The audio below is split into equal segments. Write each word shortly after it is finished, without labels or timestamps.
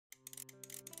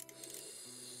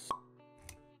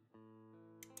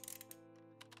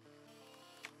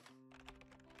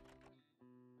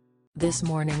This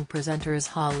morning presenters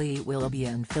Holly Willoughby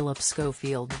and Philip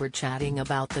Schofield were chatting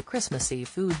about the Christmassy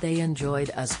food they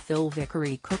enjoyed as Phil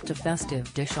Vickery cooked a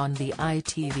festive dish on the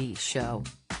ITV show.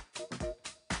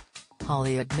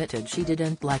 Holly admitted she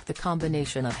didn't like the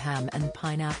combination of ham and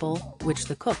pineapple, which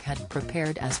the cook had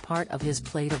prepared as part of his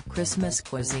plate of Christmas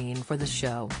cuisine for the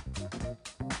show.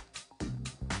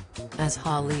 As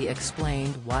Holly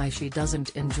explained why she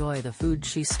doesn't enjoy the food,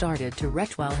 she started to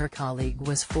retch while her colleague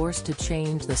was forced to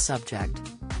change the subject.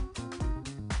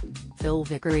 Phil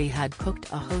Vickery had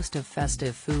cooked a host of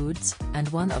festive foods, and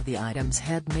one of the items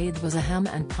he'd made was a ham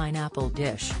and pineapple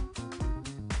dish.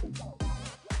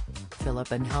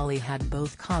 Philip and Holly had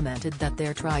both commented that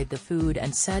they tried the food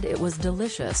and said it was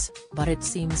delicious, but it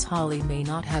seems Holly may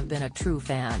not have been a true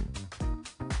fan.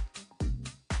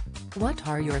 "What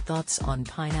are your thoughts on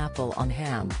pineapple on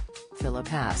ham?"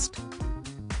 Philip asked.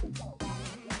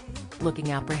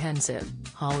 Looking apprehensive,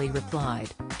 Holly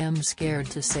replied, "I'm scared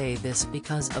to say this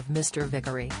because of Mr.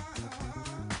 Vickery.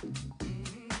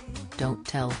 Don't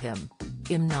tell him.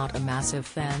 I'm not a massive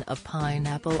fan of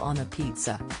pineapple on a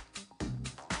pizza."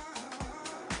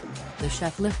 The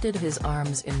chef lifted his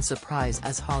arms in surprise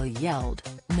as Holly yelled,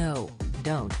 "No,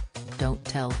 don't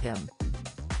tell him."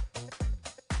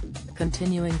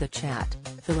 Continuing the chat,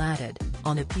 Phil added,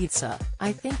 "On a pizza,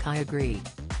 I think I agree.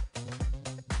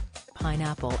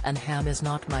 Pineapple and ham is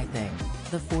not my thing,"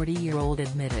 the 40-year-old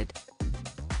admitted.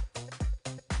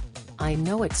 "I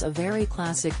know it's a very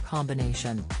classic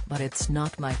combination, but it's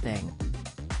not my thing."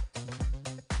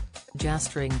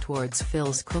 Gesturing towards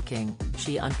Phil's cooking,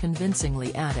 she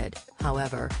unconvincingly added,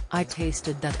 "However, I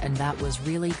tasted that and that was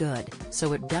really good,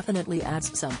 so it definitely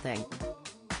adds something.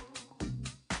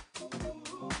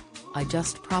 I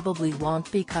just probably won't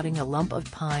be cutting a lump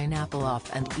of pineapple off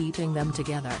and eating them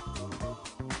together."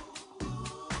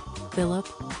 Philip,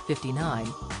 59,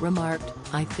 remarked,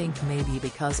 "I think maybe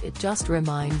because it just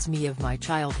reminds me of my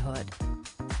childhood."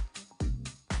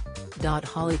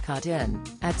 Holly cut in,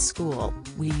 "At school,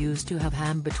 we used to have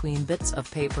ham between bits of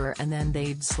paper and then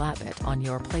they'd slap it on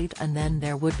your plate and then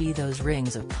there would be those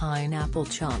rings of pineapple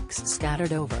chunks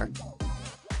scattered over."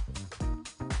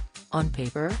 "On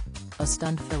paper?" a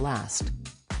stunned Phil asked.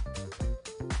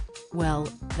 "Well,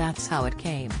 that's how it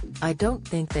came. I don't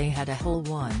think they had a whole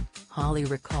one," Holly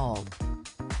recalled.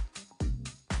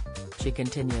 She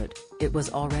continued, "It was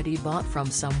already bought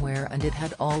from somewhere and it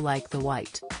had all like the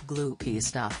white, gloopy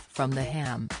stuff from the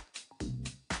ham."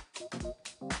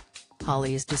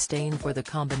 Holly's disdain for the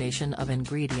combination of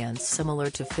ingredients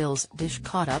similar to Phil's dish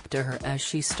caught up to her as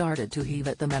she started to heave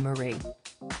at the memory.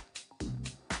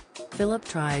 Philip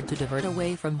tried to divert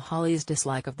away from Holly's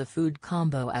dislike of the food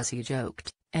combo as he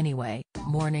joked, "Anyway,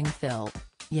 morning Phil."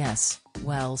 "Yes,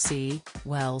 well see,"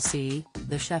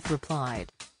 the chef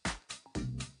replied.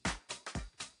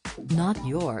 "Not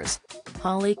yours,"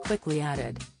 Holly quickly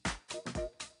added.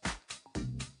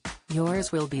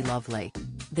 "Yours will be lovely."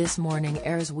 This Morning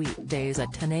airs weekdays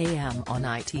at 10 a.m. on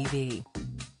ITV.